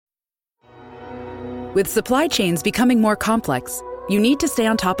With supply chains becoming more complex, you need to stay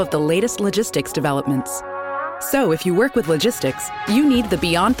on top of the latest logistics developments. So if you work with logistics, you need the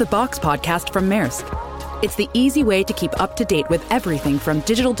Beyond the Box podcast from Maersk. It's the easy way to keep up to date with everything from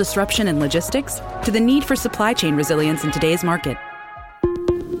digital disruption in logistics to the need for supply chain resilience in today's market.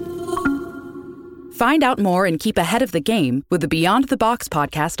 Find out more and keep ahead of the game with the Beyond the Box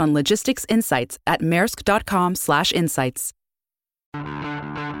podcast on logistics insights at maersk.com/insights.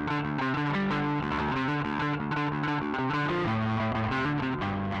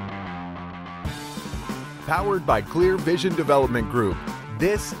 Powered by Clear Vision Development Group,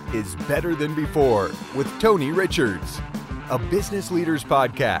 this is Better Than Before with Tony Richards, a business leaders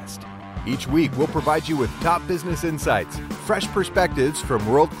podcast. Each week, we'll provide you with top business insights, fresh perspectives from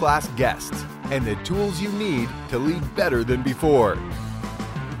world-class guests, and the tools you need to lead better than before.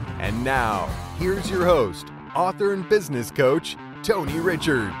 And now, here's your host, author and business coach, Tony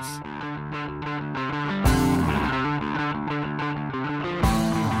Richards.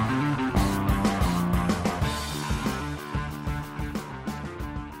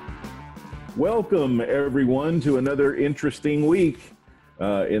 Welcome, everyone, to another interesting week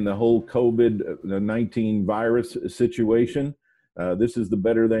in the whole COVID-19 virus situation. This is the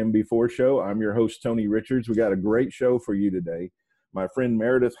Better Than Before show. I'm your host, Tony Richards. We got a great show for you today. My friend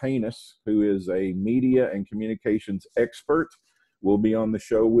Meredith Haynes, who is a media and communications expert, will be on the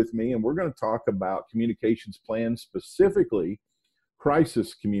show with me, and we're going to talk about communications plans, specifically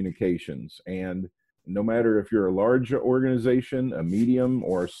crisis communications. And no matter if you're a large organization, a medium,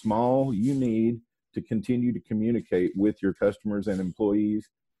 or a small, you need to continue to communicate with your customers and employees,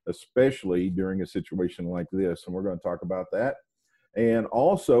 especially during a situation like this. And we're going to talk about that. And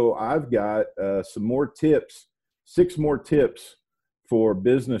also, I've got some more tips, 6 more tips for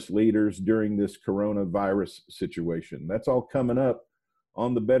business leaders during this coronavirus situation. That's all coming up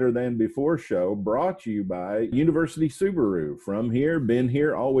on the Better Than Before show, brought to you by University Subaru. From here, been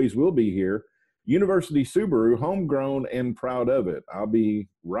here, always will be here. University Subaru, homegrown and proud of it. I'll be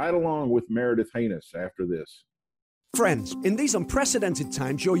right along with Meredith Haynes after this. Friends, in these unprecedented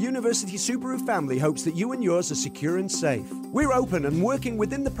times, your University Subaru family hopes that you and yours are secure and safe. We're open and working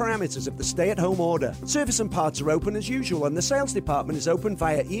within the parameters of the stay-at-home order. Service and parts are open as usual, and the sales department is open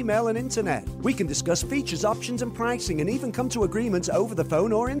via email and internet. We can discuss features, options, and pricing, and even come to agreements over the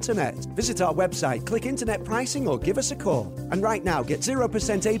phone or internet. Visit our website, click internet pricing, or give us a call. And right now, get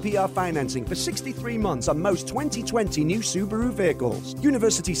 0% APR financing for 63 months on most 2020 new Subaru vehicles.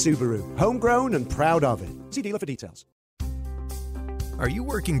 University Subaru, homegrown and proud of it. See dealer for details. Are you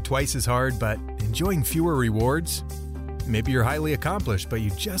working twice as hard but enjoying fewer rewards? Maybe you're highly accomplished, but you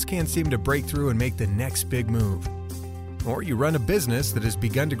just can't seem to break through and make the next big move. Or you run a business that has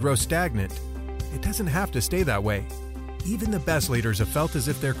begun to grow stagnant. It doesn't have to stay that way. Even the best leaders have felt as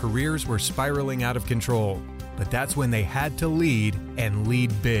if their careers were spiraling out of control. But that's when they had to lead, and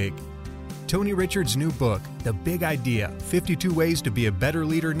lead big. Tony Richards' new book, The Big Idea, 52 Ways to Be a Better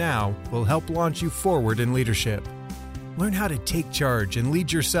Leader Now, will help launch you forward in leadership. Learn how to take charge and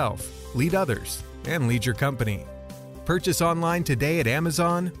lead yourself, lead others, and lead your company. Purchase online today at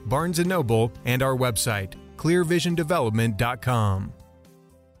Amazon, Barnes & Noble, and our website, clearvisiondevelopment.com.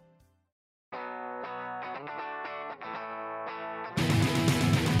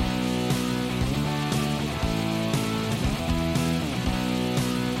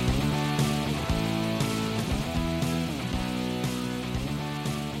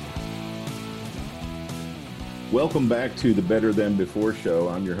 Welcome back to the Better Than Before show.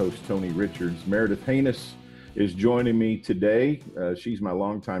 I'm your host, Tony Richards. Meredith Haynes is joining me today. She's my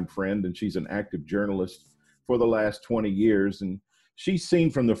longtime friend, and she's an active journalist for the last 20 years. And she's seen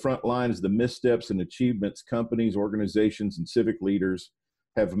from the front lines the missteps and achievements companies, organizations, and civic leaders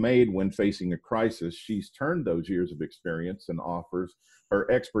have made when facing a crisis. She's turned those years of experience and offers her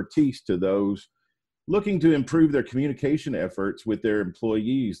expertise to those looking to improve their communication efforts with their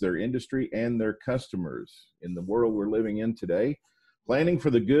employees, their industry, and their customers. In the world we're living in today, planning for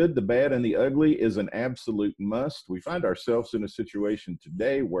the good, the bad, and the ugly is an absolute must. We find ourselves in a situation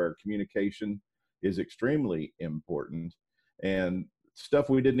today where communication is extremely important, and stuff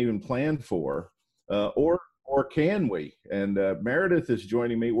we didn't even plan for, or can we? And Meredith is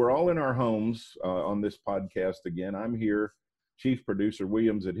joining me. We're all in our homes on this podcast again. I'm here, Chief Producer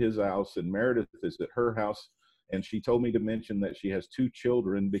Williams at his house, and Meredith is at her house. And she told me to mention that she has 2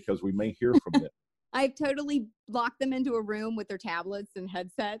 children because we may hear from them. I've totally locked them into a room with their tablets and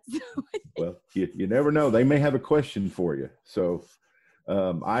headsets. Well, you never know. They may have a question for you. So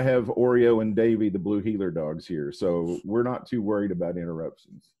I have Oreo and Davy, the blue heeler dogs here. So we're not too worried about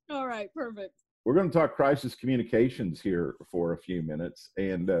interruptions. All right, perfect. We're going to talk crisis communications here for a few minutes.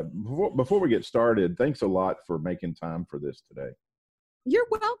 And before we get started, thanks a lot for making time for this today. You're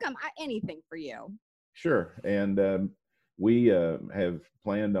welcome. Anything for you. Sure. And we have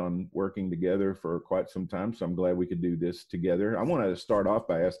planned on working together for quite some time, so I'm glad we could do this together. I want to start off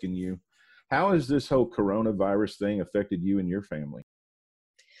by asking you, how has this whole coronavirus thing affected you and your family?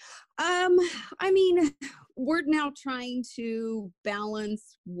 I mean, we're now trying to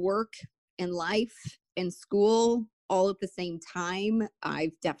balance work and life and school all at the same time.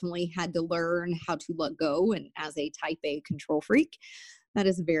 I've definitely had to learn how to let go. And as a type A control freak, that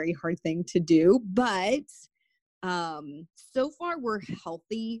is a very hard thing to do. But so far we're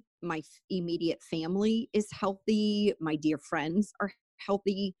healthy. My immediate family is healthy. My dear friends are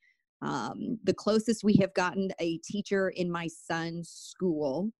healthy. The closest we have gotten a teacher in my son's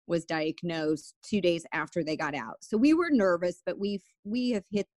school was diagnosed 2 days after they got out. So we were nervous, but we have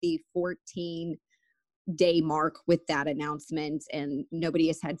hit the 14-day mark with that announcement, and nobody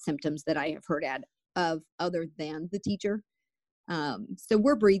has had symptoms that I have heard of other than the teacher. So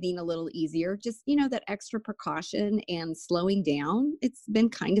we're breathing a little easier, just, that extra precaution and slowing down. It's been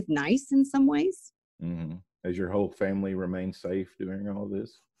kind of nice in some ways. Mm-hmm. Has your whole family remained safe during all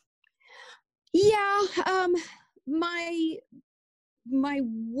this? Yeah, my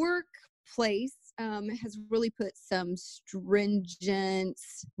workplace has really put some stringent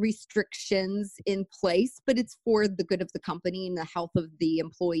restrictions in place, but it's for the good of the company and the health of the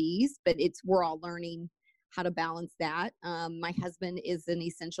employees. But we're all learning how to balance that. My husband is an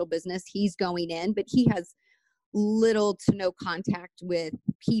essential business. He's going in, but he has little to no contact with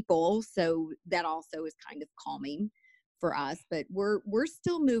people, so that also is kind of calming for us. But we're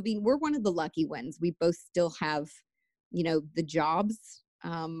still moving. We're one of the lucky ones. We both still have, the jobs,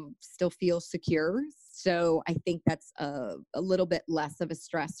 still feel secure. So I think that's a little bit less of a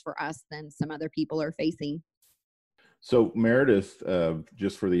stress for us than some other people are facing. So Meredith,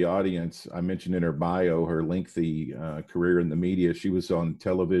 just for the audience, I mentioned in her bio her lengthy career in the media. She was on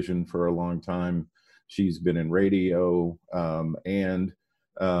television for a long time. She's been in radio, and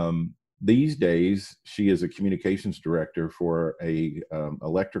these days she is a communications director for a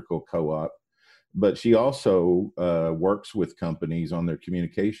electrical co-op. But she also works with companies on their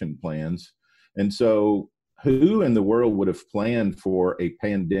communication plans. And so, who in the world would have planned for a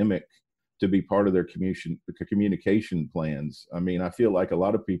pandemic to be part of their communication plans? I mean, I feel like a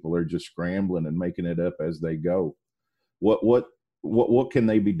lot of people are just scrambling and making it up as they go. What can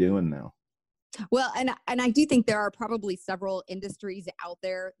they be doing now? Well, and I do think there are probably several industries out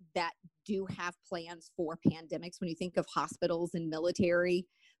there that do have plans for pandemics. When you think of hospitals and military,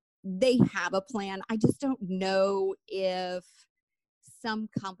 they have a plan. I just don't know if some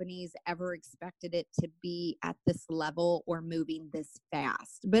companies ever expected it to be at this level or moving this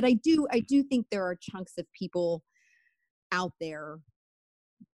fast. But I do think there are chunks of people out there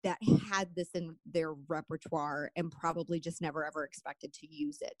that had this in their repertoire and probably just never ever expected to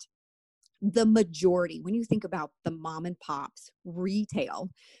use it. The majority, when you think about the mom and pops,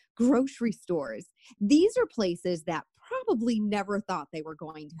 retail, grocery stores, these are places that probably never thought they were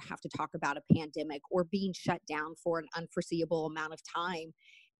going to have to talk about a pandemic or being shut down for an unforeseeable amount of time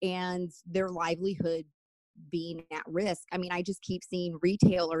and their livelihood being at risk. I mean, I just keep seeing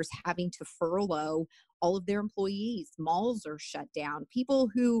retailers having to furlough all of their employees. Malls are shut down. People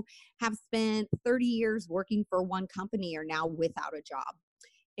who have spent 30 years working for one company are now without a job.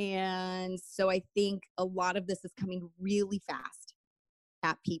 And so I think a lot of this is coming really fast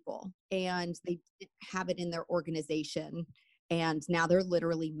at people, and they didn't have it in their organization, and now they're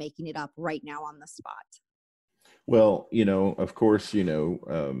literally making it up right now on the spot. Well, of course,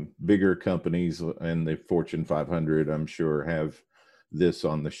 bigger companies and the Fortune 500, I'm sure, have this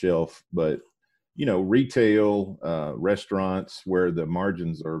on the shelf, but retail, restaurants where the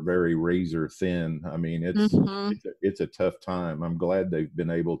margins are very razor thin. I mean, it's a tough time. I'm glad they've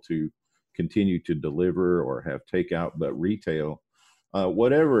been able to continue to deliver or have takeout, but retail,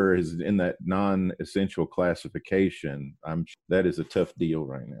 whatever is in that non-essential classification, that is a tough deal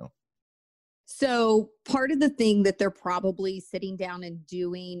right now. So part of the thing that they're probably sitting down and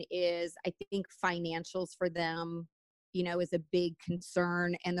doing is, I think, financials for them, is a big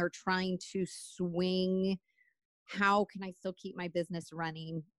concern, and they're trying to swing, how can I still keep my business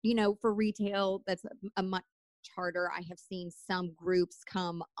running? For retail, that's a much harder. I have seen some groups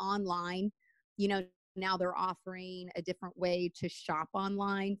come online, now they're offering a different way to shop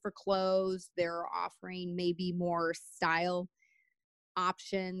online for clothes. They're offering maybe more style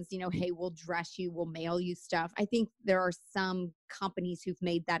options, hey, we'll dress you, we'll mail you stuff. I think there are some companies who've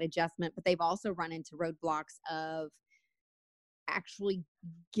made that adjustment, but they've also run into roadblocks of actually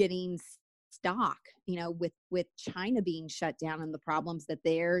getting stock, with China being shut down and the problems that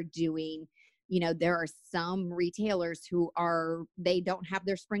they're doing. There are some retailers they don't have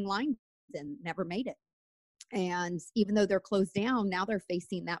their spring lines and never made it. And even though they're closed down, now they're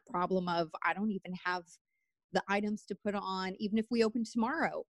facing that problem of, I don't even have the items to put on. Even if we open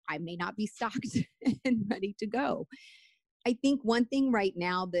tomorrow, I may not be stocked and ready to go. I think one thing right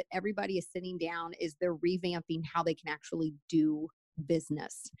now that everybody is sitting down is they're revamping how they can actually do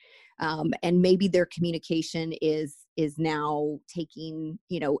business. And maybe their communication is now taking,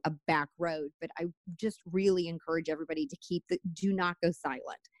 a back road. But I just really encourage everybody to do not go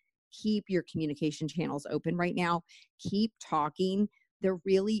silent. Keep your communication channels open right now. Keep talking. There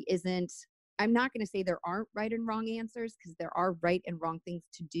really isn't, I'm not going to say there aren't right and wrong answers, because there are right and wrong things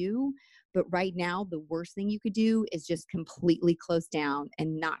to do. But right now, the worst thing you could do is just completely close down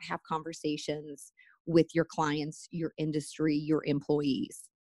and not have conversations with your clients, your industry, your employees.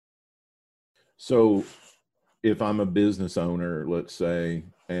 So if I'm a business owner, let's say,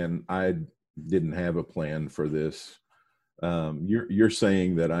 and I didn't have a plan for this, you're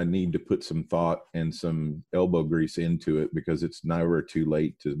saying that I need to put some thought and some elbow grease into it, because it's never too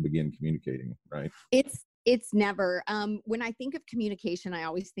late to begin communicating, right? It's never. When I think of communication, I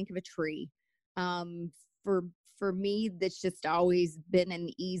always think of a tree. For me, that's just always been an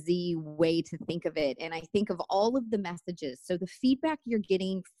easy way to think of it. And I think of all of the messages. So the feedback you're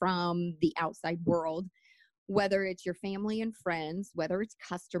getting from the outside world, whether it's your family and friends, whether it's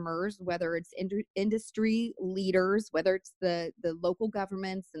customers, whether it's industry leaders, whether it's the local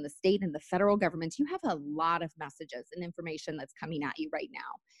governments and the state and the federal governments, you have a lot of messages and information that's coming at you right now.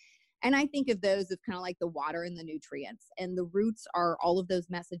 And I think of those as kind of like the water and the nutrients, and the roots are all of those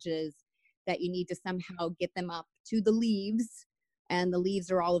messages that you need to somehow get them up to the leaves, and the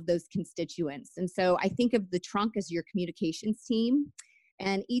leaves are all of those constituents. And so I think of the trunk as your communications team,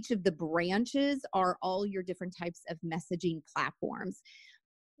 and each of the branches are all your different types of messaging platforms.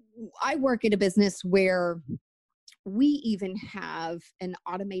 I work at a business where we even have an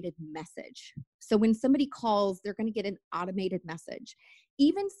automated message. So when somebody calls, they're going to get an automated message.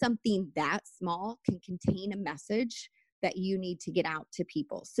 Even something that small can contain a message that you need to get out to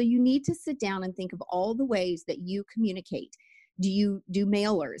people. So you need to sit down and think of all the ways that you communicate. Do you do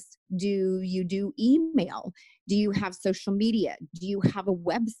mailers? Do you do email? Do you have social media? Do you have a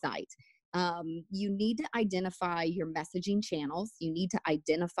website? You need to identify your messaging channels. You need to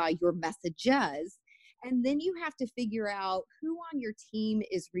identify your messages. And then you have to figure out who on your team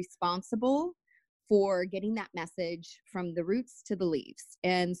is responsible for getting that message from the roots to the leaves.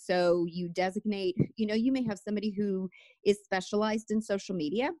 And so you designate, you may have somebody who is specialized in social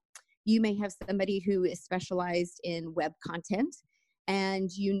media. You may have somebody who is specialized in web content,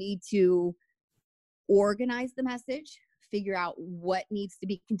 and you need to organize the message, figure out what needs to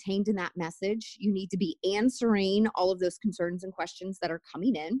be contained in that message. You need to be answering all of those concerns and questions that are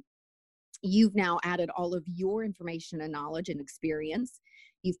coming in. You've now added all of your information and knowledge and experience.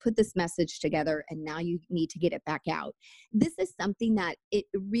 You've put this message together, and now you need to get it back out. This is something that it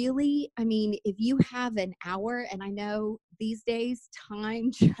really, if you have an hour, and I know these days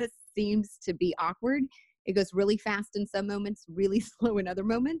time just seems to be awkward. It goes really fast in some moments, really slow in other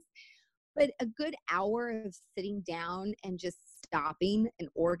moments. But a good hour of sitting down and just stopping and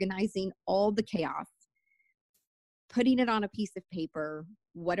organizing all the chaos, putting it on a piece of paper.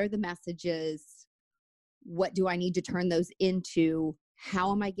 What are the messages? What do I need to turn those into?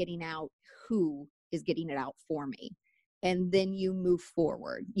 How am I getting out? Who is getting it out for me? And then you move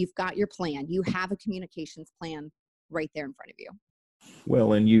forward. You've got your plan. You have a communications plan right there in front of you.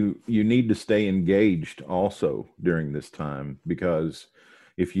 Well, and you need to stay engaged also during this time, because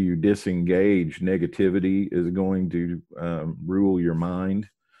if you disengage, negativity is going to rule your mind.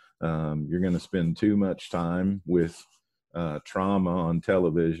 You're going to spend too much time with trauma on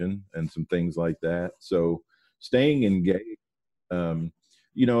television and some things like that. So staying engaged, and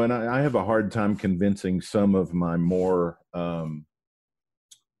I have a hard time convincing some of my more,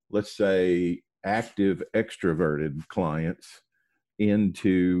 let's say, active, extroverted clients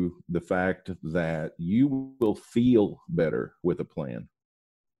into the fact that you will feel better with a plan,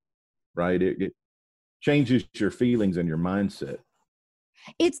 right? It changes your feelings and your mindset.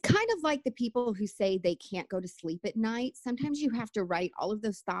 It's kind of like the people who say they can't go to sleep at night. Sometimes you have to write all of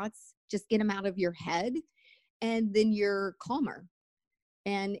those thoughts, just get them out of your head, and then you're calmer.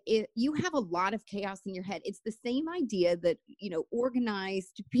 And if you have a lot of chaos in your head, it's the same idea that,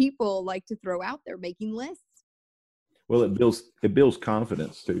 organized people like to throw out there, making lists. Well, it builds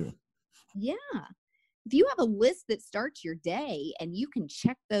confidence too. Yeah. If you have a list that starts your day and you can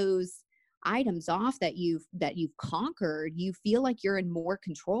check those items off that you've conquered, you feel like you're in more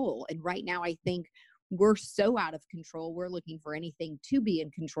control. And right now, I think we're so out of control. We're looking for anything to be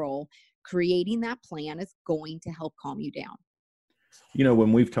in control. Creating that plan is going to help calm you down. You know,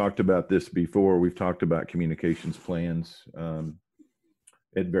 when we've talked about this before, we've talked about communications plans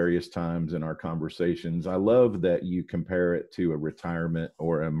at various times in our conversations. I love that you compare it to a retirement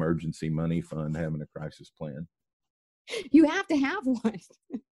or emergency money fund having a crisis plan. You have to have one.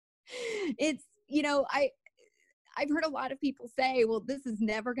 It's, I've heard a lot of people say, well, this is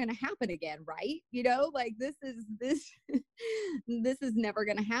never going to happen again, right? Like this is never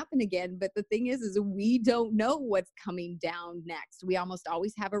going to happen again. But the thing is we don't know what's coming down next. We almost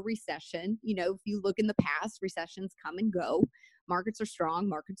always have a recession. If you look in the past, recessions come and go. Markets are strong,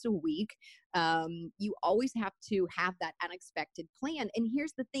 markets are weak. You always have to have that unexpected plan. And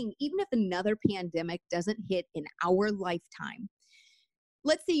here's the thing, even if another pandemic doesn't hit in our lifetime,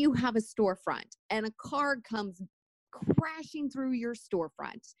 let's say you have a storefront and a car comes crashing through your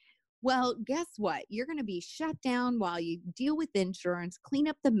storefront. Well, guess what? You're going to be shut down while you deal with insurance, clean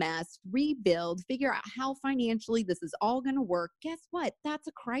up the mess, rebuild, figure out how financially this is all going to work. Guess what? That's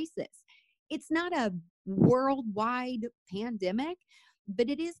a crisis. It's not a worldwide pandemic, but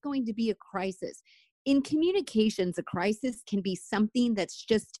it is going to be a crisis. In communications, a crisis can be something that's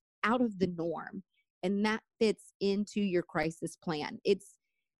just out of the norm, and that fits into your crisis plan.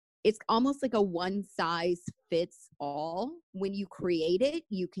 It's almost like a one size fits all. When you create it,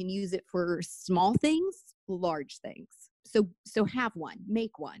 you can use it for small things, large things. So have one,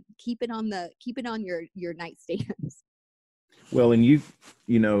 make one, keep it on your nightstands. Well, and you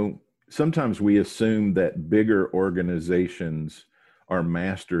know, sometimes we assume that bigger organizations are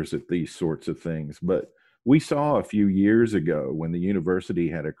masters at these sorts of things, but we saw a few years ago when the university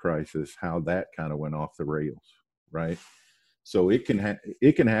had a crisis, how that kind of went off the rails, right? So it can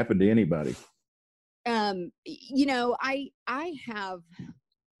happen to anybody.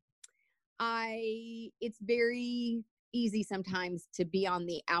 It's very easy sometimes to be on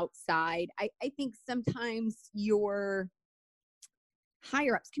the outside. I think sometimes your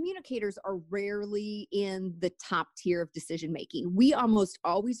higher ups, communicators, are rarely in the top tier of decision making. We almost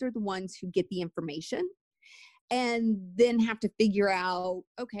always are the ones who get the information and then have to figure out,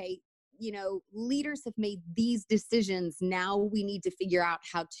 okay, leaders have made these decisions. Now we need to figure out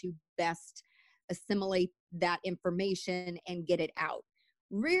how to best assimilate that information and get it out.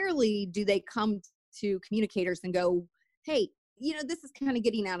 Rarely do they come to communicators and go, hey, this is kind of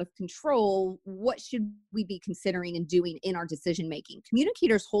getting out of control. What should we be considering and doing in our decision making?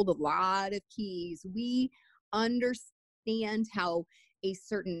 Communicators hold a lot of keys. We understand how a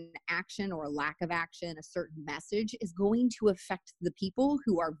certain action or lack of action, a certain message is going to affect the people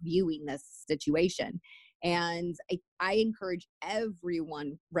who are viewing this situation. And I encourage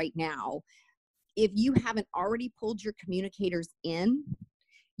everyone right now, if you haven't already pulled your communicators in,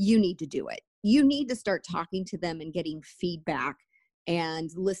 you need to do it. You need to start talking to them and getting feedback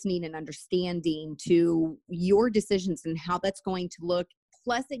and listening and understanding to your decisions and how that's going to look.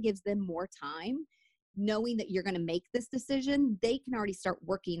 Plus, it gives them more time. Knowing that you're going to make this decision, they can already start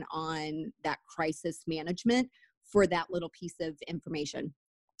working on that crisis management for that little piece of information.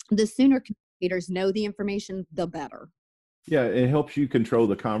 The sooner communicators know the information, the better. Yeah, it helps you control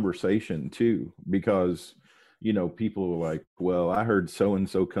the conversation too, because people are like, well, I heard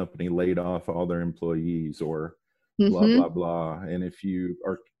so-and-so company laid off all their employees, or blah, blah, blah. And if you're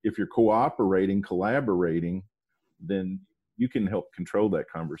collaborating, then you can help control that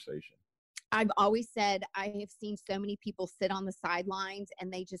conversation. I've always said I have seen so many people sit on the sidelines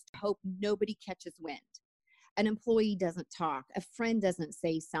and they just hope nobody catches wind. An employee doesn't talk. A friend doesn't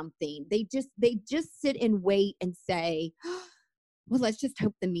say something. They just sit and wait and say, well, let's just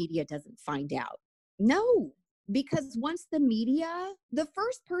hope the media doesn't find out. No, because once the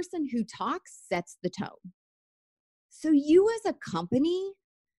first person who talks sets the tone. So you as a company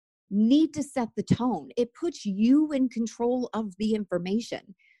need to set the tone. It puts you in control of the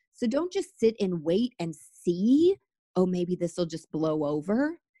information. So don't just sit and wait and see, oh, maybe this will just blow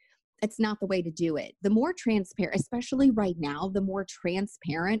over. It's not the way to do it. The more transparent, especially right now, the more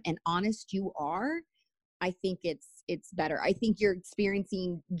transparent and honest you are, I think it's better. I think you're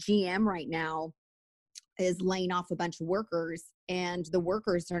experiencing GM right now is laying off a bunch of workers, and the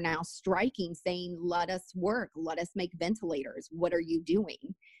workers are now striking, saying, let us work, let us make ventilators. What are you doing?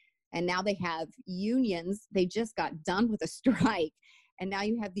 And now they have unions. They just got done with a strike. And now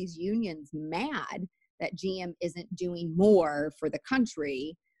you have these unions mad that GM isn't doing more for the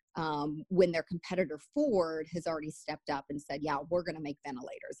country when their competitor Ford has already stepped up and said, yeah, we're going to make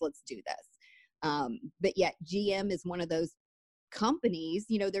ventilators. Let's do this. But yet GM is one of those companies,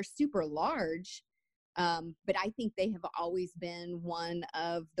 you know, they're super large. But I think they have always been one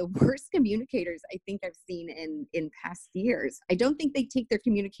of the worst communicators I think I've seen in past years. I don't think they take their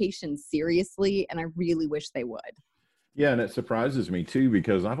communication seriously, and I really wish they would. Yeah, and it surprises me too,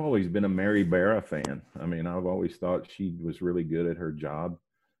 because I've always been a Mary Barra fan. I mean, I've always thought she was really good at her job.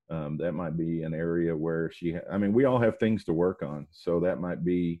 That might be an area where I mean, we all have things to work on. So that might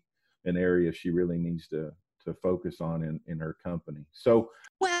be an area she really needs to focus on in her company. So,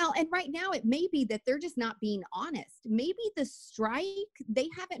 well, and right now it may be that they're just not being honest. Maybe the strike, they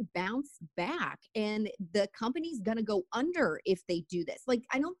haven't bounced back and the company's going to go under if they do this. Like,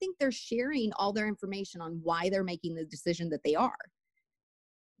 I don't think they're sharing all their information on why they're making the decision that they are.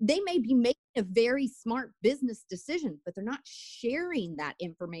 They may be making a very smart business decision, but they're not sharing that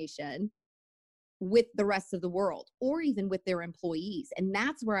information with the rest of the world or even with their employees. And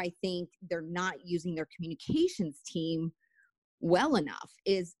that's where I think they're not using their communications team well enough.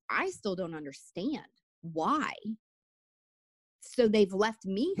 Is I still don't understand why. So they've left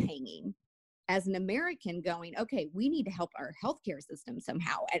me hanging as an American going, okay, we need to help our healthcare system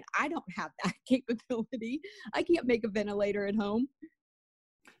somehow. And I don't have that capability. I can't make a ventilator at home.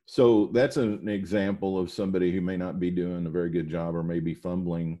 So that's an example of somebody who may not be doing a very good job or maybe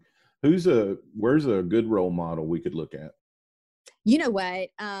fumbling. Where's a good role model we could look at? You know what?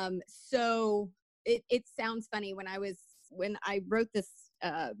 So it sounds funny when I wrote this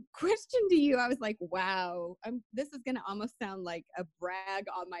question to you, I was like, wow, this is going to almost sound like a brag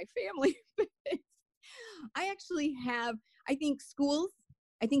on my family. I actually have, I think schools,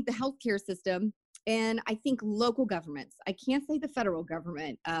 I think the healthcare system, and I think local governments. I can't say the federal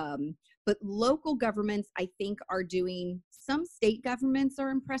government, but local governments, I think, are doing, some state governments are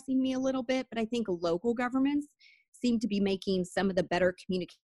impressing me a little bit, but I think local governments seem to be making some of the better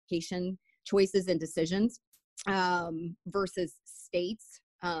communication choices and decisions versus states.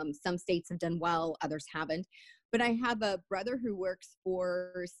 Some states have done well, others haven't. But I have a brother who works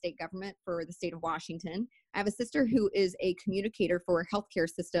for state government for the state of Washington. I have a sister who is a communicator for a healthcare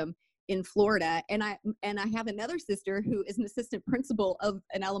system in Florida. And I have another sister who is an assistant principal of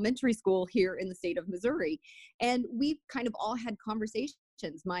an elementary school here in the state of Missouri. And we've kind of all had conversations.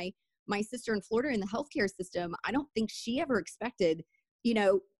 My sister in Florida in the healthcare system, I don't think she ever expected,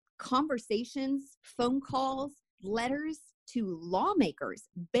 conversations, phone calls, letters to lawmakers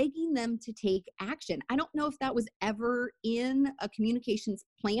begging them to take action. I don't know if that was ever in a communications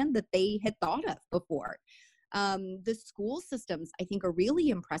plan that they had thought of before. The school systems, I think, are really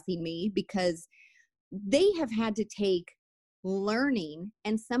impressing me because they have had to take learning,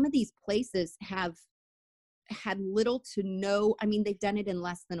 and some of these places have had little to no, they've done it in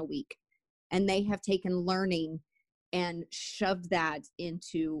less than a week, and they have taken learning and shoved that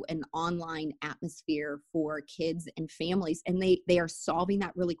into an online atmosphere for kids and families. And they are solving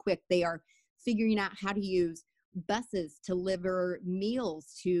that really quick. They are figuring out how to use buses to deliver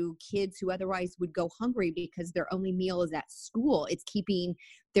meals to kids who otherwise would go hungry because their only meal is at school. It's keeping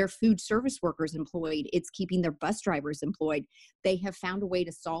their food service workers employed. It's keeping their bus drivers employed. They have found a way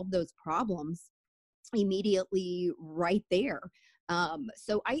to solve those problems immediately right there.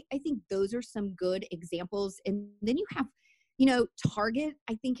 So I think those are some good examples. And then you have, Target,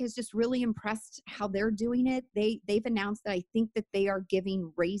 I think, has just really impressed how they're doing it. They've announced that I think that they are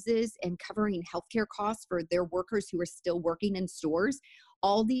giving raises and covering healthcare costs for their workers who are still working in stores.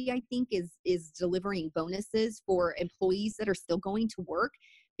 Aldi, I think, is delivering bonuses for employees that are still going to work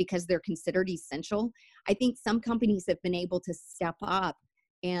because they're considered essential. I think some companies have been able to step up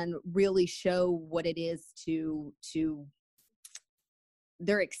and really show what it is to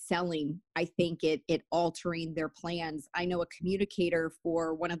they're excelling, I think, it altering their plans. I know a communicator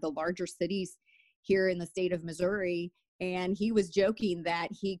for one of the larger cities here in the state of Missouri, and he was joking that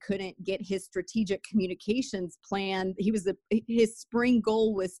he couldn't get his strategic communications plan. His spring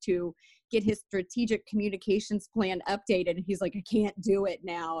goal was to get his strategic communications plan updated. And he's like, I can't do it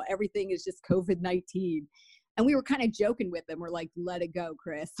now. Everything is just COVID-19. And we were kind of joking with him. We're like, let it go,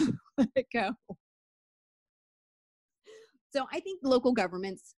 Chris, let it go. So I think local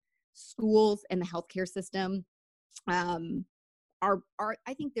governments, schools, and the healthcare system are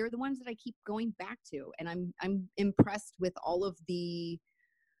I think they're the ones that I keep going back to, and I'm impressed with all of the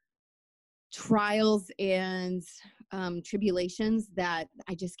trials and tribulations that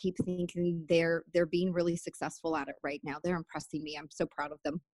I just keep thinking they're being really successful at it right now. They're impressing me. I'm so proud of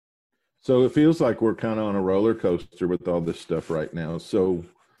them. So it feels like we're kind of on a roller coaster with all this stuff right now. So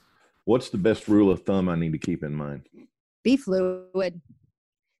what's the best rule of thumb I need to keep in mind? Be fluid.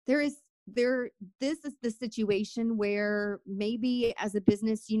 This is the situation where maybe as a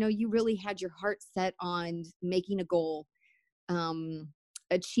business, you really had your heart set on making a goal.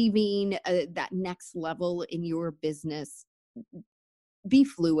 achieving that next level in your business, be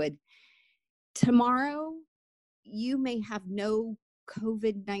fluid. Tomorrow, you may have no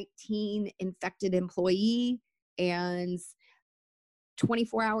COVID-19 infected employee, and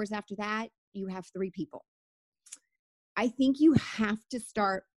 24 hours after that, you have 3 people. I think you have to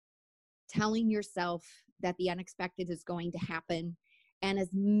start telling yourself that the unexpected is going to happen, and as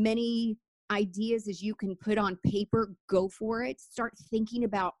many ideas as you can put on paper, go for it. Start thinking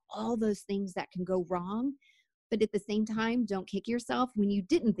about all those things that can go wrong, but at the same time, don't kick yourself when you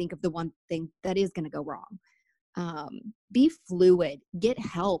didn't think of the one thing that is going to go wrong. Be fluid, get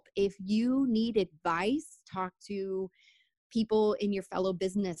help. If you need advice, talk to people in your fellow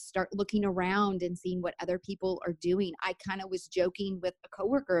business, start looking around and seeing what other people are doing. I kind of was joking with a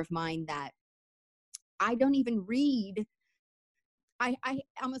coworker of mine that I don't even read. I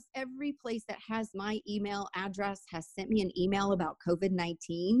almost every place that has my email address has sent me an email about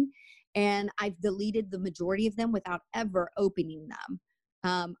COVID-19, and I've deleted the majority of them without ever opening them.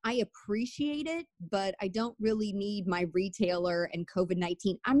 I appreciate it, but I don't really need my retailer and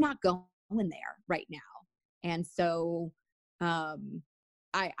COVID-19. I'm not going there right now. And so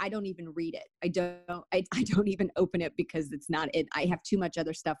I don't even read it. I don't even open it because it's not it. I have too much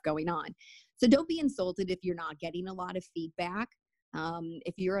other stuff going on. So don't be insulted if you're not getting a lot of feedback.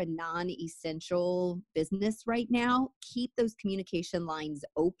 If you're a non-essential business right now, keep those communication lines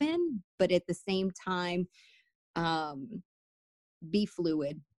open, but at the same time, be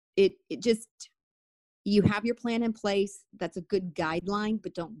fluid. It just, you have your plan in place. That's a good guideline,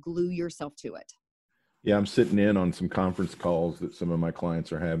 but don't glue yourself to it. Yeah, I'm sitting in on some conference calls that some of my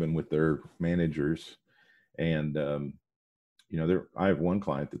clients are having with their managers. And, I have one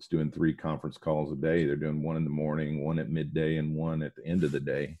client that's doing 3 conference calls a day. They're doing one in the morning, one at midday, and one at the end of the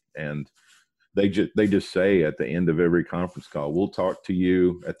day. And they just say at the end of every conference call, we'll talk to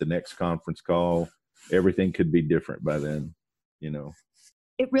you at the next conference call. Everything could be different by then,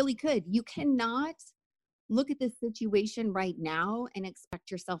 It really could. You cannot look at this situation right now and expect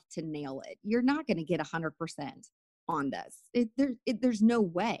yourself to nail it. You're not going to get 100% on this. There's no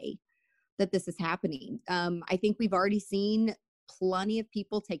way that this is happening. I think we've already seen plenty of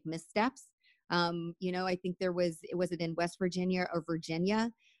people take missteps. I think was it in West Virginia or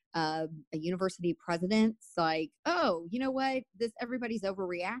Virginia, a university president's like, oh, you know what? Everybody's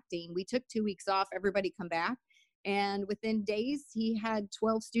overreacting. We took 2 weeks off. Everybody come back. And within days, he had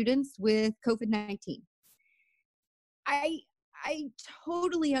 12 students with COVID-19. I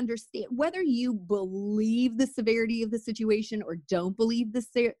totally understand whether you believe the severity of the situation or don't believe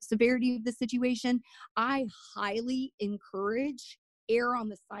the severity of the situation. I highly encourage err on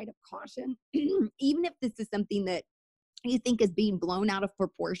the side of caution. Even if this is something that you think is being blown out of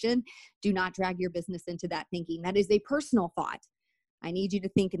proportion, do not drag your business into that thinking. That is a personal thought. I need you to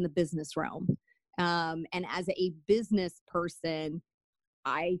think in the business realm. And as a business person,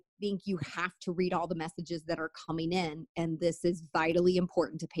 I think you have to read all the messages that are coming in, and this is vitally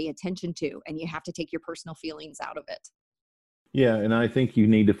important to pay attention to, and you have to take your personal feelings out of it. Yeah, and I think you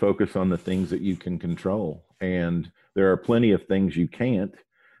need to focus on the things that you can control, and there are plenty of things you can't,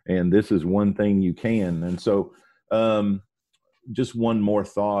 and this is one thing you can. And so just one more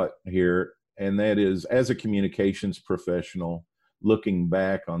thought here, and that is, as a communications professional, looking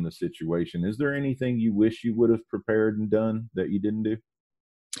back on the situation, is there anything you wish you would have prepared and done that you didn't do?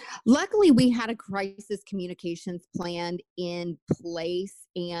 Luckily, we had a crisis communications plan in place,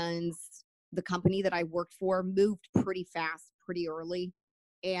 and the company that I worked for moved pretty fast, pretty early.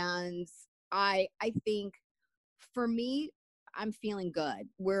 And I think for me, I'm feeling good.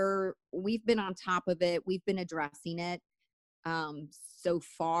 We've been on top of it. We've been addressing it. So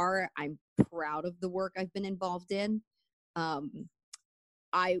far, I'm proud of the work I've been involved in.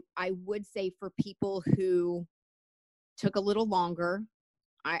 I would say for people who took a little longer,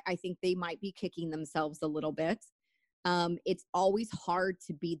 I think they might be kicking themselves a little bit. It's always hard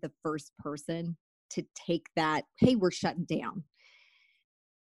to be the first person to take that, hey, we're shutting down.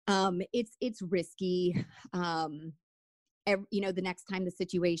 It's risky. The next time the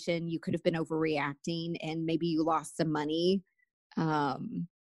situation, you could have been overreacting and maybe you lost some money. But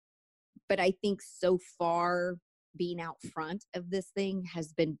I think so far being out front of this thing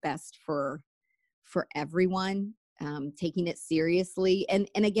has been best for everyone. Taking it seriously. And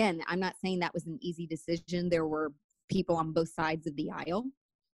again, I'm not saying that was an easy decision. There were people on both sides of the aisle.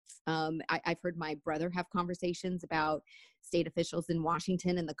 I've heard my brother have conversations about state officials in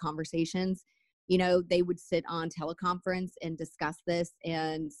Washington, and the conversations, they would sit on teleconference and discuss this.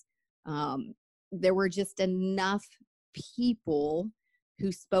 And there were just enough people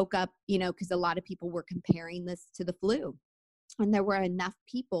who spoke up, because a lot of people were comparing this to the flu. And there were enough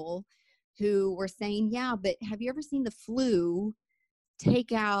people who were saying, yeah, but have you ever seen the flu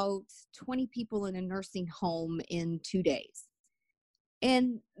take out 20 people in a nursing home in 2 days?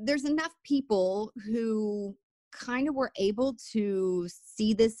 And there's enough people who kind of were able to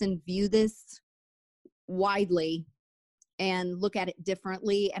see this and view this widely and look at it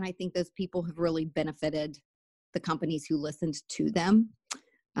differently. And I think those people have really benefited the companies who listened to them.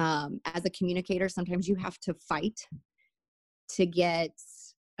 As a communicator, sometimes you have to fight to get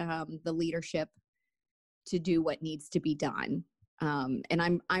the leadership to do what needs to be done.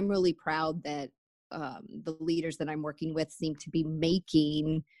 And I'm really proud that the leaders that I'm working with seem to be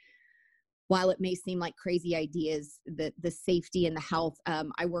making, while it may seem like crazy ideas, the safety and the health.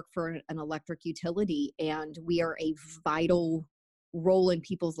 I work for an electric utility, and we are a vital role in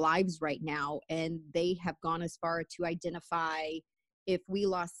people's lives right now. And they have gone as far to identify, if we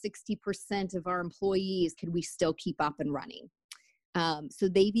lost 60% of our employees, could we still keep up and running? So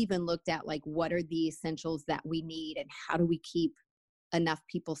they've even looked at, like, what are the essentials that we need, and how do we keep enough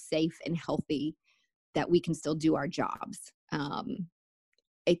people safe and healthy that we can still do our jobs.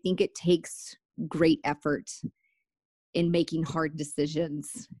 I think it takes great effort in making hard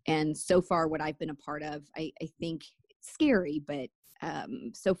decisions. And so far, what I've been a part of, I think it's scary, but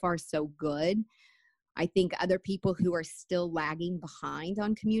so far so good. I think other people who are still lagging behind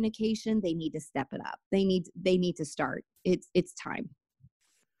on communication, they need to step it up. They need to start. It's time.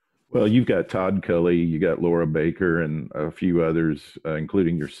 Well, you've got Todd Cully, you got Laura Baker, and a few others,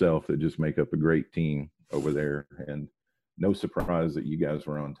 including yourself, that just make up a great team over there. And no surprise that you guys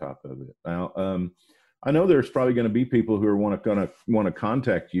were on top of it. Now, I know there's probably going to be people who are want to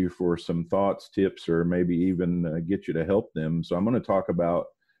contact you for some thoughts, tips, or maybe even get you to help them. So I'm going to talk about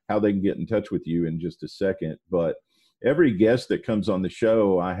how they can get in touch with you in just a second. But every guest that comes on the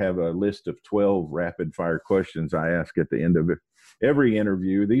show, I have a list of 12 rapid fire questions I ask at the end of every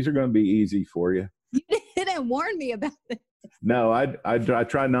interview. These are going to be easy for you. You didn't warn me about this. No, I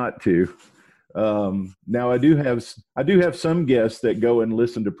try not to. Now I do have some guests that go and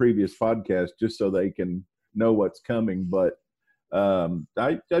listen to previous podcasts just so they can know what's coming. But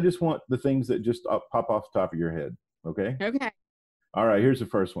I just want the things that just pop off the top of your head. Okay. Okay. All right. Here's the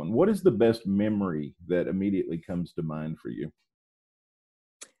first one. What is the best memory that immediately comes to mind for you?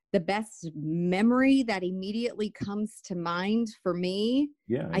 The best memory that immediately comes to mind for me,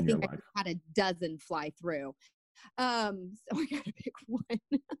 Yeah, I think I had a dozen fly through. So I got to pick one.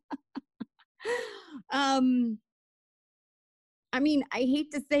 I mean, I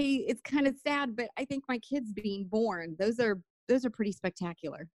hate to say it's kind of sad, but I think my kids being born, those are pretty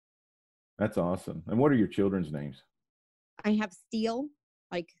spectacular. That's awesome. And what are your children's names? I have Steel,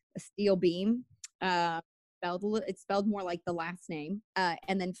 like a steel beam. It's spelled more like the last name,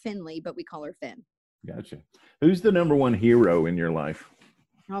 and then Finley, but we call her Finn. Gotcha. Who's the number one hero in your life?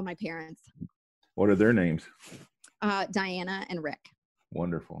 Oh, my parents. What are their names? Diana and Rick.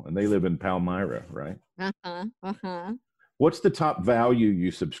 Wonderful. And they live in Palmyra, right? Uh-huh. What's the top value you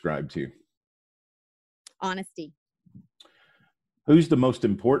subscribe to? Honesty. Who's the most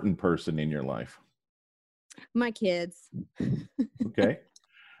important person in your life? My kids. Okay.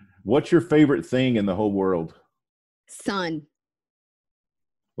 What's your favorite thing in the whole world? Sun.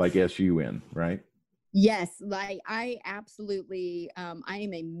 Like S-U-N, right? Yes. Like I absolutely, I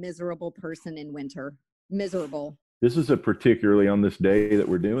am a miserable person in winter. Miserable. This is particularly on this day that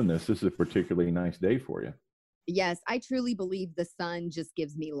we're doing this is a particularly nice day for you. Yes. I truly believe the sun just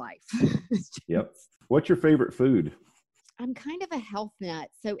gives me life. Yep. What's your favorite food? I'm kind of a health nut.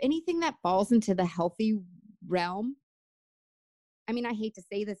 So anything that falls into the healthy realm. I mean, I hate to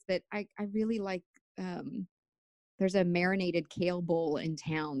say this, but I really like, there's a marinated kale bowl in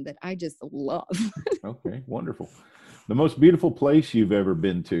town that I just love. Okay, wonderful. The most beautiful place you've ever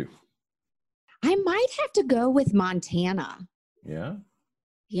been to? I might have to go with Montana. Yeah.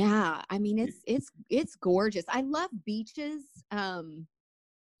 Yeah. I mean, it's gorgeous. I love beaches.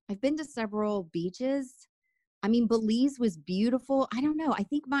 I've been to several beaches. I mean, Belize was beautiful. I don't know. I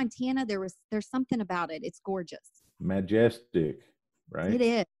think Montana, there's something about it. It's gorgeous. Majestic, right? It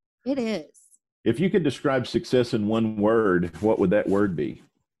is. It is. If you could describe success in one word, what would that word be?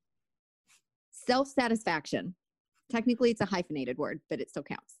 Self-satisfaction. Technically, it's a hyphenated word, but it still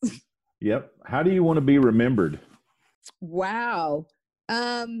counts. Yep. How do you want to be remembered? Wow.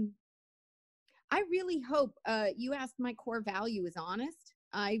 I really hope, you asked my core value is honest.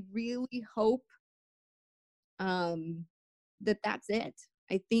 I really hope that's it.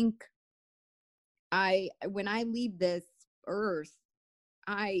 I think when I leave this earth,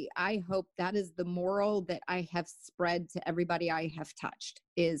 I hope that is the moral that I have spread to everybody I have touched.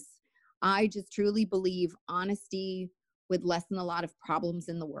 Is I just truly believe honesty would lessen a lot of problems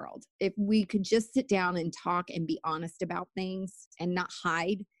in the world. If we could just sit down and talk and be honest about things and not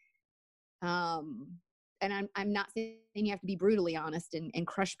hide. And I'm not saying you have to be brutally honest and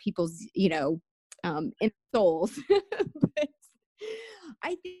crush people's, in souls, but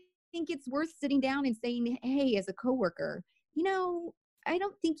I think it's worth sitting down and saying, hey, as a coworker, I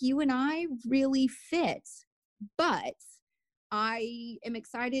don't think you and I really fit, but I am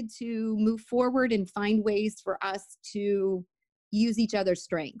excited to move forward and find ways for us to use each other's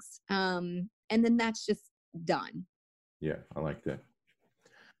strengths. And then that's just done. Yeah, I like that.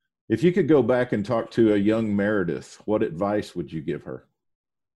 If you could go back and talk to a young Meredith, what advice would you give her?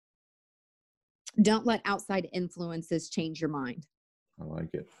 Don't let outside influences change your mind. I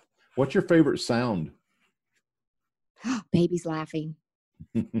like it. What's your favorite sound? Babies laughing.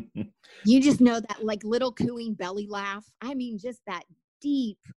 You just know that like little cooing belly laugh. I mean, just that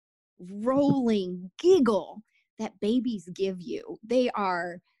deep rolling giggle that babies give you. They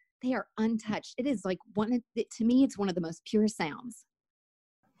are untouched. It is like to me, it's one of the most pure sounds.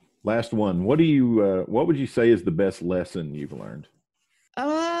 Last one. What would you say is the best lesson you've learned?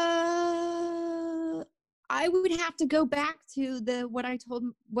 I would have to go back to what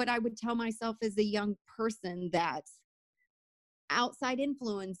I would tell myself as a young person, that outside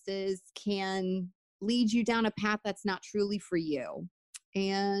influences can lead you down a path that's not truly for you.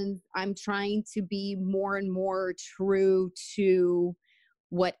 And I'm trying to be more and more true to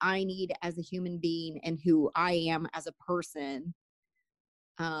what I need as a human being and who I am as a person.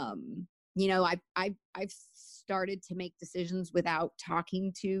 I've started to make decisions without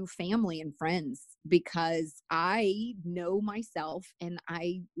talking to family and friends because I know myself and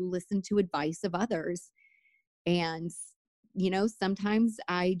I listen to advice of others. And, sometimes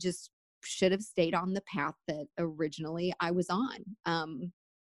I just should have stayed on the path that originally I was on.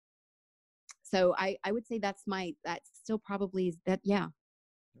 So I would say that's still probably that. Yeah.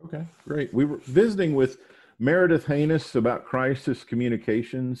 Okay, great. We were visiting with Meredith Haynes about crisis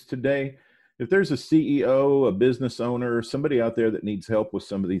communications today. If there's a CEO, a business owner, somebody out there that needs help with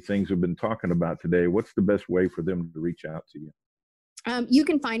some of these things we've been talking about today, what's the best way for them to reach out to you? You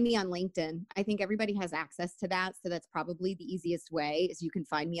can find me on LinkedIn. I think everybody has access to that. So that's probably the easiest way, is you can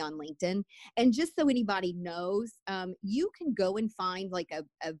find me on LinkedIn. And just so anybody knows, you can go and find like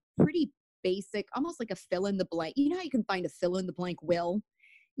a pretty basic, almost like a fill in the blank. You know how you can find a fill in the blank will?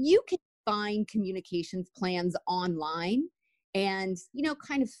 You can find communications plans online and,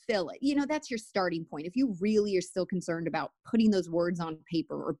 kind of fill it. That's your starting point. If you really are still concerned about putting those words on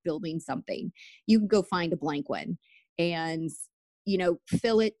paper or building something, you can go find a blank one and,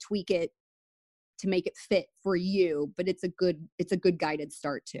 fill it, tweak it to make it fit for you. But it's a good guided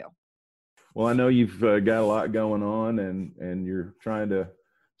start too. Well, I know you've got a lot going on and you're trying to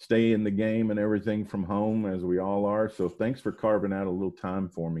stay in the game and everything from home, as we all are. So thanks for carving out a little time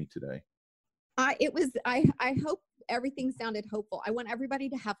for me today. I hope everything sounded hopeful. I want everybody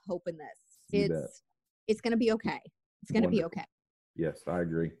to have hope in this. It's going to be okay. It's going to be okay. Yes, I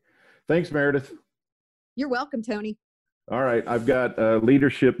agree. Thanks, Meredith. You're welcome, Tony. All right. I've got a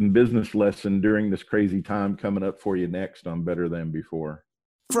leadership and business lesson during this crazy time coming up for you next on Better Than Before.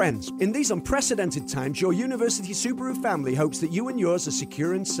 Friends, in these unprecedented times, your University Subaru family hopes that you and yours are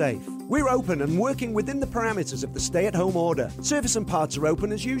secure and safe. We're open and working within the parameters of the stay-at-home order. Service and parts are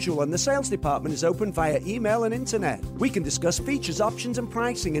open as usual, and the sales department is open via email and internet. We can discuss features, options, and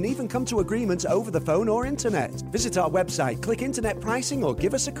pricing, and even come to agreements over the phone or internet. Visit our website, click Internet Pricing, or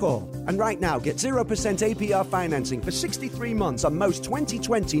give us a call. And right now, get 0% APR financing for 63 months on most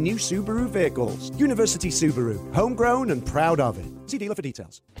 2020 new Subaru vehicles. University Subaru, homegrown and proud of it. See dealer for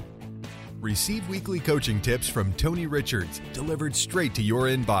details. Receive weekly coaching tips from Tony Richards, delivered straight to your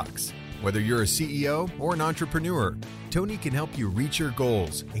inbox. Whether you're a CEO or an entrepreneur, Tony can help you reach your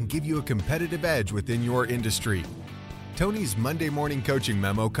goals and give you a competitive edge within your industry. Tony's Monday morning coaching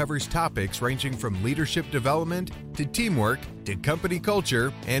memo covers topics ranging from leadership development to teamwork to company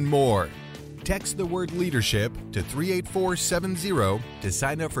culture and more. Text the word leadership to 38470 to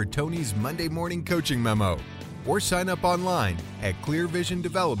sign up for Tony's Monday morning coaching memo, or sign up online at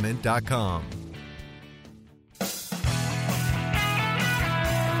clearvisiondevelopment.com.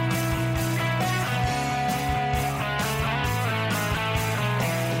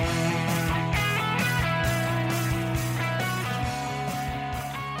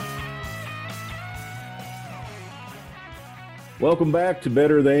 Welcome back to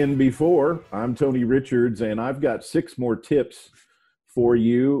Better Than Before. I'm Tony Richards, and I've got 6 more tips for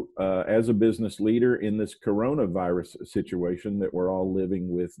you as a business leader in this coronavirus situation that we're all living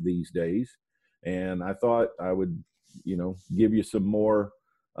with these days. And I thought I would, give you some more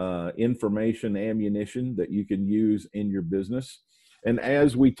information ammunition that you can use in your business. And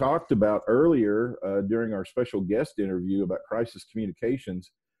as we talked about earlier during our special guest interview about crisis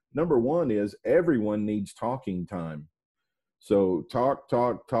communications, number one is everyone needs talking time. So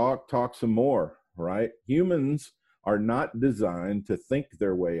talk some more, right? Humans are not designed to think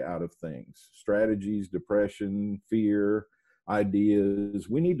their way out of things. Strategies, depression, fear, ideas.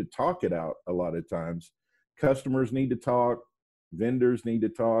 We need to talk it out a lot of times. Customers need to talk, vendors need to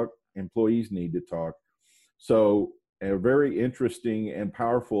talk, employees need to talk. So a very interesting and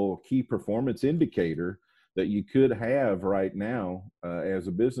powerful key performance indicator that you could have right now as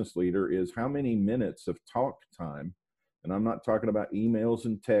a business leader is how many minutes of talk time. And I'm not talking about emails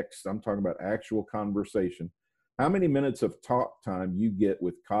and texts. I'm talking about actual conversation. How many minutes of talk time you get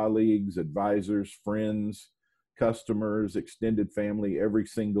with colleagues, advisors, friends, customers, extended family every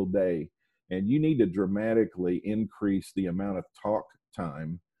single day. And you need to dramatically increase the amount of talk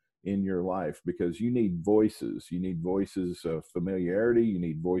time in your life, because you need voices. You need voices of familiarity. You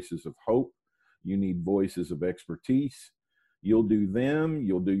need voices of hope. You need voices of expertise. You'll do them,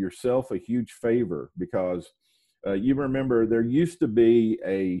 you'll do yourself a huge favor, because you remember there used to be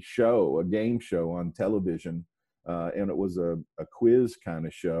a game show on television, and it was a quiz kind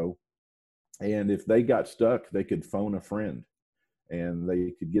of show. And if they got stuck, they could phone a friend and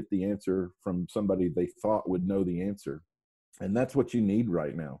they could get the answer from somebody they thought would know the answer. And that's what you need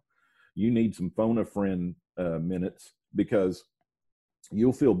right now. You need some phone a friend minutes, because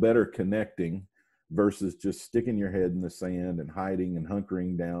you'll feel better connecting versus just sticking your head in the sand and hiding and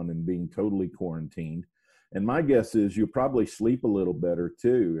hunkering down and being totally quarantined. And my guess is you'll probably sleep a little better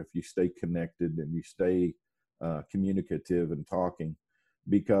too if you stay connected and you stay communicative and talking,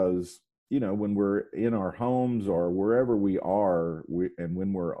 because when we're in our homes or wherever we are, and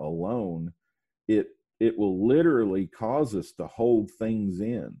when we're alone, it will literally cause us to hold things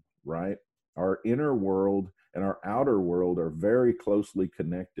in, right? Our inner world and our outer world are very closely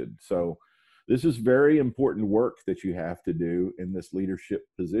connected. So this is very important work that you have to do in this leadership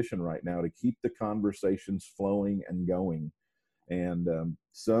position right now to keep the conversations flowing and going. And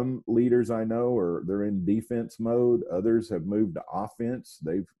some leaders I know they're in defense mode. Others have moved to offense.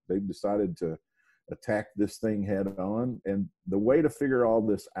 They've decided to attack this thing head on. And the way to figure all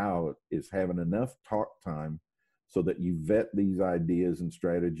this out is having enough talk time so that you vet these ideas and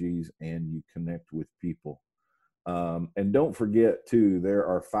strategies and you connect with people. And don't forget too, there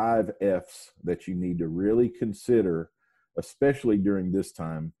are 5 F's that you need to really consider, especially during this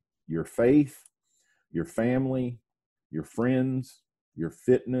time: your faith, your family, your friends, your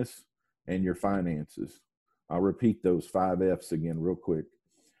fitness, and your finances. I'll repeat those 5 F's again real quick.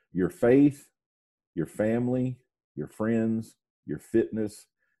 Your faith, your family, your friends, your fitness,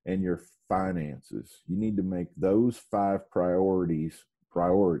 and your finances. You need to make those 5 priorities,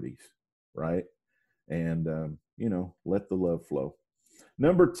 right? And, let the love flow.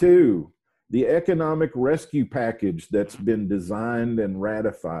 Number 2, the economic rescue package that's been designed and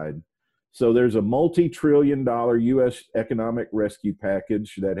ratified. So there's a multi-trillion-dollar U.S. economic rescue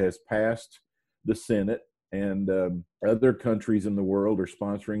package that has passed the Senate, and other countries in the world are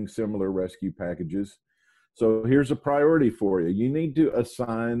sponsoring similar rescue packages. So here's a priority for you. You need to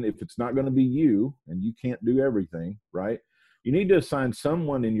assign, if it's not going to be you, and you can't do everything, right? You need to assign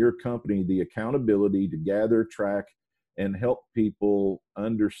someone in your company the accountability to gather, track, and help people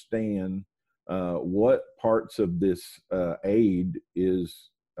understand what parts of this aid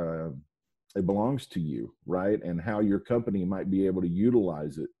it belongs to you, right? And how your company might be able to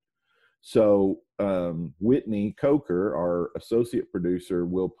utilize it. So Whitney Coker, our associate producer,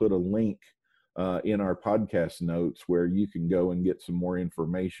 will put a link in our podcast notes where you can go and get some more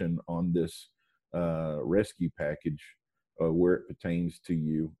information on this rescue package where it pertains to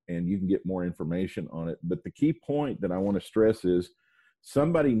you, and you can get more information on it. But the key point that I want to stress is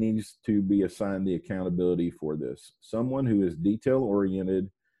somebody needs to be assigned the accountability for this. Someone who is detail-oriented,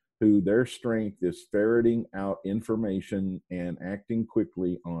 who their strength is ferreting out information and acting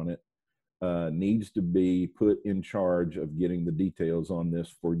quickly on it, needs to be put in charge of getting the details on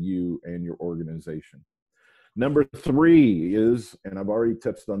this for you and your organization. Number 3 is, and I've already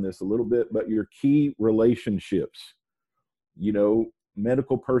touched on this a little bit, but your key relationships.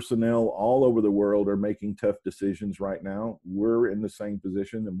 Medical personnel all over the world are making tough decisions right now. We're in the same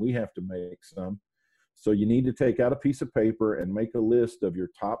position and we have to make some. So you need to take out a piece of paper and make a list of your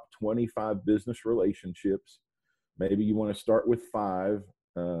top 25 business relationships. Maybe you want to start with 5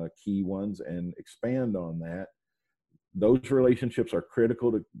 key ones and expand on that. Those relationships are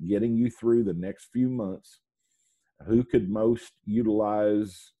critical to getting you through the next few months. Who could most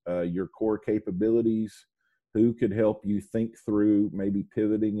utilize your core capabilities? who could help you think through maybe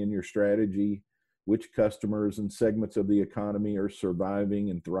pivoting in your strategy, which customers and segments of the economy are surviving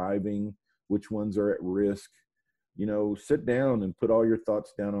and thriving, which ones are at risk. Sit down and put all your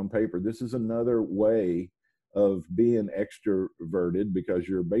thoughts down on paper. This is another way of being extroverted, because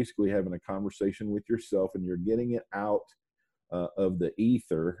you're basically having a conversation with yourself and you're getting it out of the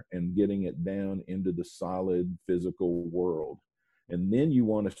ether and getting it down into the solid physical world. And then you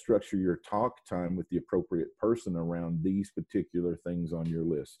want to structure your talk time with the appropriate person around these particular things on your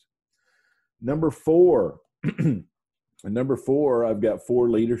list. Number 4, I've got 4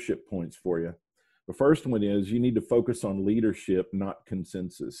 leadership points for you. The first one is you need to focus on leadership, not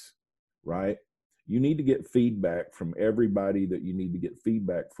consensus, right? You need to get feedback from everybody that you need to get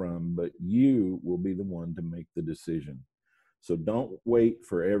feedback from, but you will be the one to make the decision. So don't wait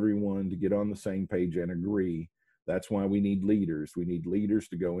for everyone to get on the same page and agree. That's why we need leaders. We need leaders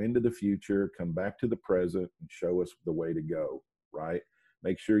to go into the future, come back to the present, and show us the way to go, right?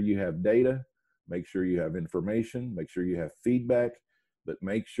 Make sure you have data, make sure you have information, make sure you have feedback, but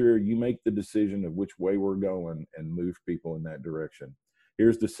make sure you make the decision of which way we're going and move people in that direction.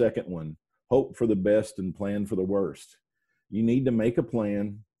 Here's the second one. Hope for the best and plan for the worst. You need to make a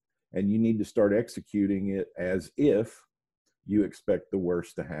plan and you need to start executing it as if you expect the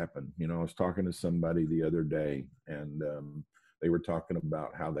worst to happen. I was talking to somebody the other day, and they were talking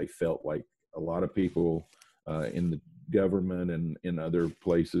about how they felt like a lot of people in the government and in other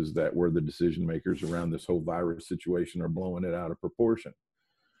places that were the decision makers around this whole virus situation are blowing it out of proportion.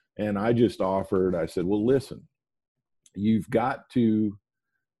 And I just offered, I said, well, listen, you've got to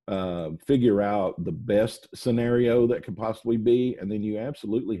figure out the best scenario that could possibly be, and then you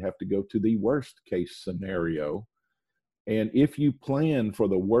absolutely have to go to the worst case scenario. And if you plan for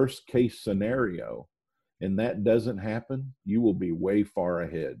the worst case scenario and that doesn't happen, you will be way far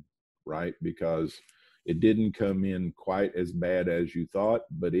ahead, right? Because it didn't come in quite as bad as you thought,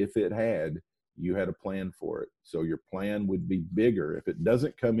 but if it had, you had a plan for it. So your plan would be bigger. If it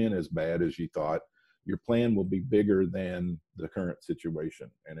doesn't come in as bad as you thought, your plan will be bigger than the current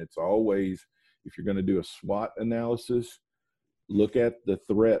situation. And it's always, if you're going to do a SWOT analysis, look at the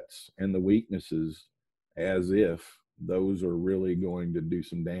threats and the weaknesses as if those are really going to do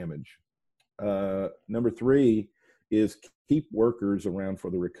some damage. Number 3 is keep workers around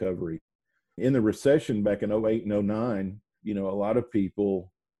for the recovery. In the recession back in 08 and 09, a lot of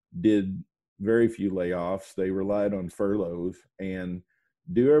people did very few layoffs. They relied on furloughs, and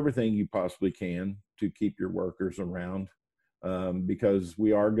do everything you possibly can to keep your workers around, because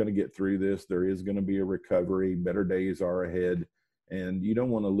we are going to get through this. There is going to be a recovery. Better days are ahead. And you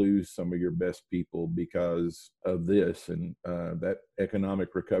don't want to lose some of your best people because of this. And that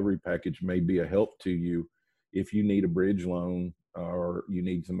economic recovery package may be a help to you if you need a bridge loan or you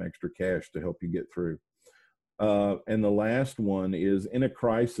need some extra cash to help you get through. And the last one is, in a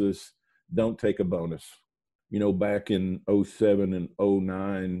crisis, don't take a bonus. Back in 07 and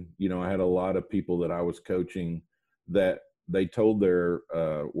 09, I had a lot of people that I was coaching that they told their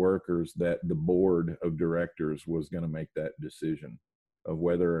workers that the board of directors was going to make that decision of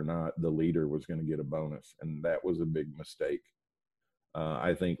whether or not the leader was going to get a bonus. And that was a big mistake.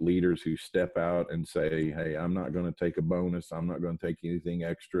 I think leaders who step out and say, hey, I'm not going to take a bonus, I'm not going to take anything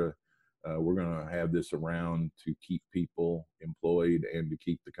extra, we're going to have this around to keep people employed and to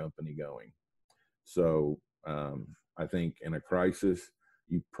keep the company going. So I think in a crisis,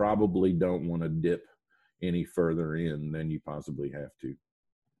 you probably don't want to dip any further in than you possibly have to.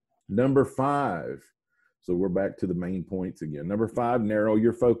 Number 5, so we're back to the main points again. Number 5, narrow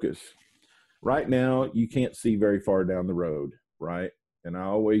your focus. Right now, you can't see very far down the road, right? And I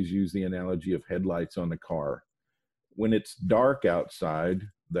always use the analogy of headlights on a car. When it's dark outside,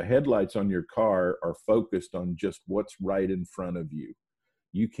 the headlights on your car are focused on just what's right in front of you.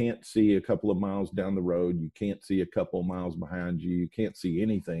 You can't see a couple of miles down the road. You can't see a couple of miles behind you. You can't see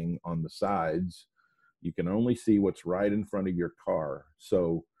anything on the sides. You can only see what's right in front of your car.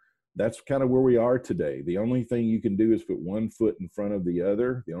 So that's kind of where we are today. The only thing you can do is put one foot in front of the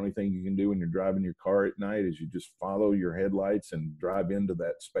other. The only thing you can do when you're driving your car at night is you just follow your headlights and drive into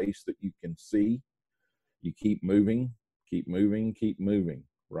that space that you can see. You keep moving, keep moving, keep moving,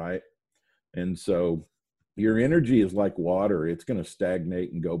 right? And so your energy is like water. It's going to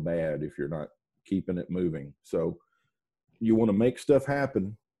stagnate and go bad if you're not keeping it moving. So you want to make stuff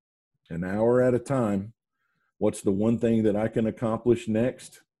happen an hour at a time. What's the one thing that I can accomplish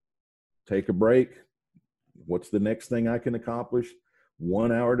next? Take a break. What's the next thing I can accomplish?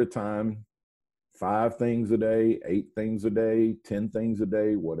 1 hour at a time, 5 things a day, 8 things a day, 10 things a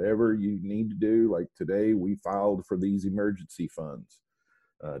day, whatever you need to do. Like today, we filed for these emergency funds.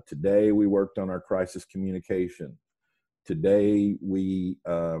 Today, we worked on our crisis communication. Today, we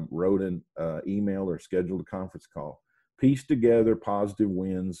wrote an email or scheduled a conference call. Piece together positive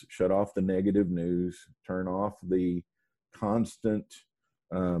wins, shut off the negative news, turn off the constant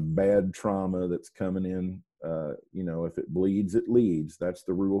bad trauma that's coming in. If it bleeds, it leads. That's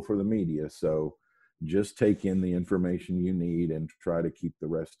the rule for the media. So just take in the information you need and try to keep the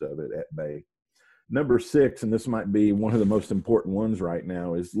rest of it at bay. Number 6, and this might be one of the most important ones right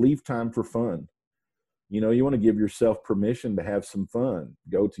now, is leave time for fun. You want to give yourself permission to have some fun.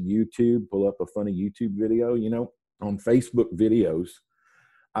 Go to YouTube, pull up a funny YouTube video. On Facebook videos,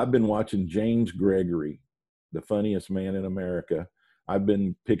 I've been watching James Gregory, the funniest man in America. I've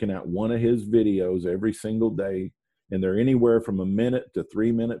been picking out one of his videos every single day, and they're anywhere from a minute to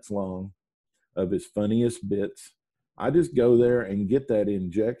 3 minutes long of his funniest bits. I just go there and get that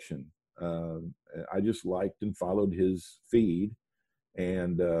injection. I just liked and followed his feed,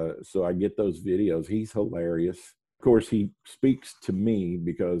 and so I get those videos. He's hilarious. Of course, he speaks to me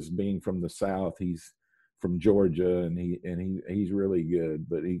because being from the South, he's from Georgia, and he's really good,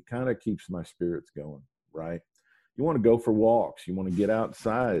 but he kind of keeps my spirits going, right? You want to go for walks. You want to get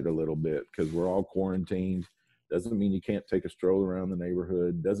outside a little bit because we're all quarantined. Doesn't mean you can't take a stroll around the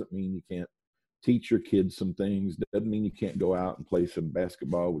neighborhood. Doesn't mean you can't teach your kids some things. Doesn't mean you can't go out and play some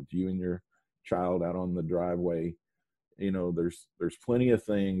basketball with you and your child out on the driveway. There's plenty of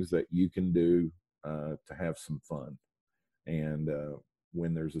things that you can do to have some fun. And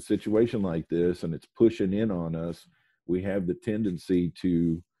when there's a situation like this and it's pushing in on us, we have the tendency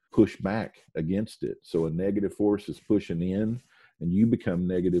to push back against it. So a negative force is pushing in and you become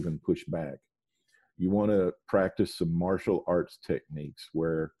negative and push back. You want to practice some martial arts techniques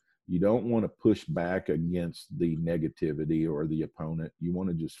where you don't want to push back against the negativity or the opponent. You want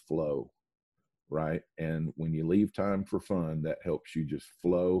to just flow, right? And when you leave time for fun, that helps you just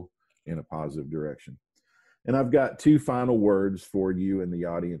flow in a positive direction. And I've got 2 final words for you in the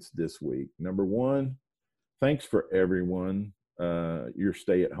audience this week. Number 1, thanks for everyone, your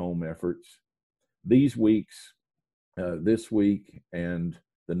stay-at-home efforts. These weeks, this week and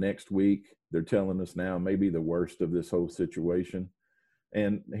the next week, they're telling us now maybe the worst of this whole situation.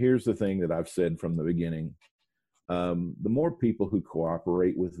 And here's the thing that I've said from the beginning. The more people who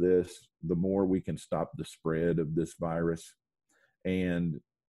cooperate with this, the more we can stop the spread of this virus. And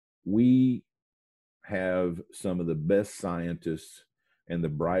we have some of the best scientists and the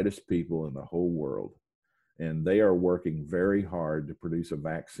brightest people in the whole world. And they are working very hard to produce a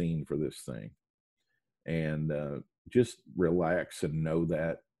vaccine for this thing. And just relax and know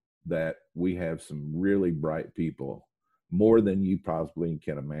that we have some really bright people, more than you possibly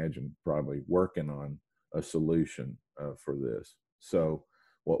can imagine, probably working on a solution for this. So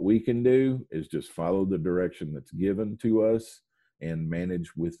what we can do is just follow the direction that's given to us and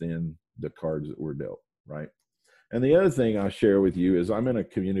manage within the cards that we're dealt, right? And the other thing I'll share with you is I'm in a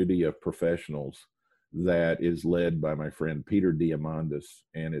community of professionals that is led by my friend Peter Diamandis,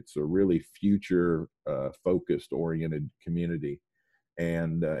 and it's a really future focused oriented community.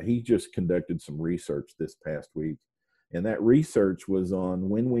 And he just conducted some research this past week. And that research was on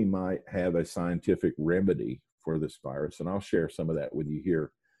when we might have a scientific remedy for this virus. And I'll share some of that with you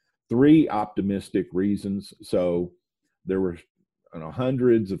here. 3 optimistic reasons. So there were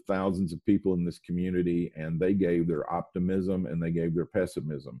hundreds of thousands of people in this community, and they gave their optimism and they gave their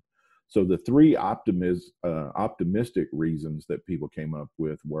pessimism. So the 3 optimistic reasons that people came up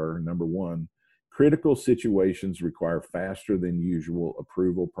with were, number 1, critical situations require faster than usual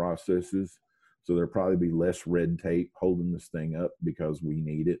approval processes. So there'll probably be less red tape holding this thing up because we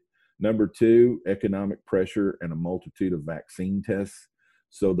need it. Number 2, economic pressure and a multitude of vaccine tests.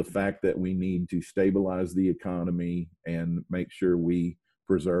 So the fact that we need to stabilize the economy and make sure we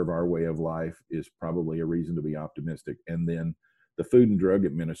preserve our way of life is probably a reason to be optimistic. And then the Food and Drug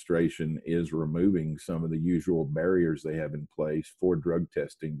Administration is removing some of the usual barriers they have in place for drug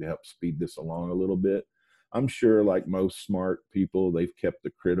testing to help speed this along a little bit. I'm sure, like most smart people, they've kept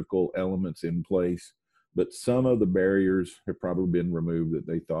the critical elements in place, but some of the barriers have probably been removed that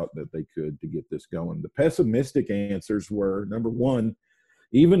they thought that they could to get this going. The pessimistic answers were, number 1,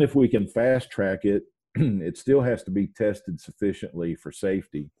 even if we can fast track it, it still has to be tested sufficiently for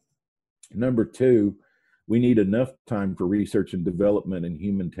safety. Number 2, we need enough time for research and development and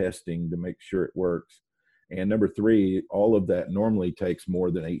human testing to make sure it works. And number 3, all of that normally takes more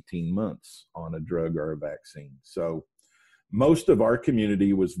than 18 months on a drug or a vaccine. So most of our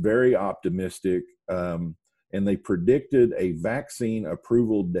community was very optimistic, and they predicted a vaccine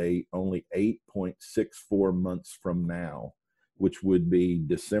approval date only 8.64 months from now, which would be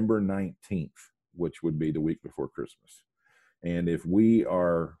December 19th, which would be the week before Christmas. And if we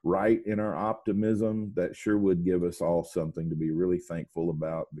are right in our optimism, that sure would give us all something to be really thankful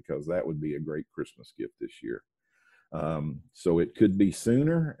about, because that would be a great Christmas gift this year. So it could be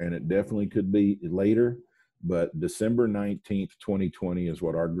sooner, and it definitely could be later, but December 19th, 2020 is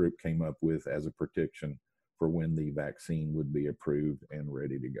what our group came up with as a prediction for when the vaccine would be approved and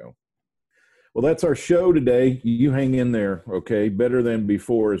ready to go. Well, that's our show today. You hang in there, okay? Better Than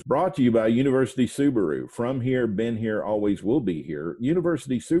Before is brought to you by University Subaru. From here, been here, always will be here.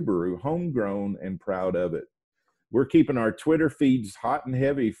 University Subaru, homegrown and proud of it. We're keeping our Twitter feeds hot and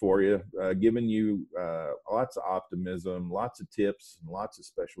heavy for you, giving you lots of optimism, lots of tips, and lots of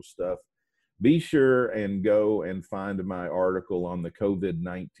special stuff. Be sure and go and find my article on the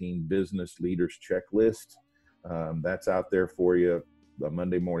COVID-19 Business Leaders Checklist. That's out there for you. The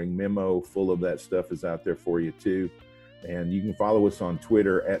Monday Morning Memo, full of that stuff, is out there for you too. And you can follow us on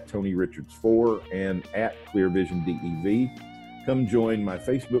Twitter at Tony Richards 4 and at ClearVisionDEV. Come join my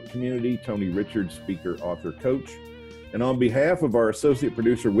Facebook community, Tony Richards, speaker, author, coach. And on behalf of our associate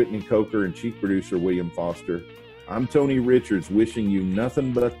producer, Whitney Coker, and chief producer, William Foster, I'm Tony Richards, wishing you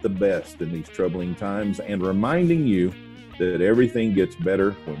nothing but the best in these troubling times and reminding you that everything gets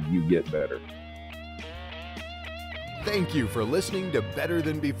better when you get better. Thank you for listening to Better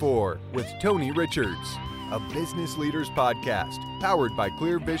Than Before with Tony Richards, a business leaders podcast powered by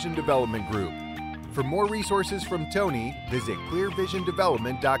Clear Vision Development Group. For more resources from Tony, visit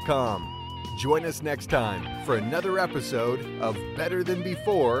clearvisiondevelopment.com. Join us next time for another episode of Better Than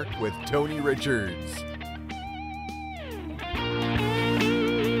Before with Tony Richards.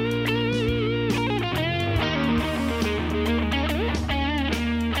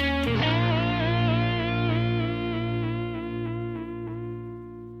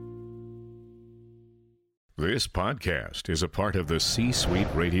 This podcast is a part of the C-Suite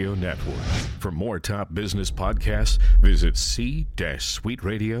Radio Network. For more top business podcasts, visit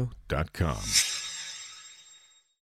c-suiteradio.com.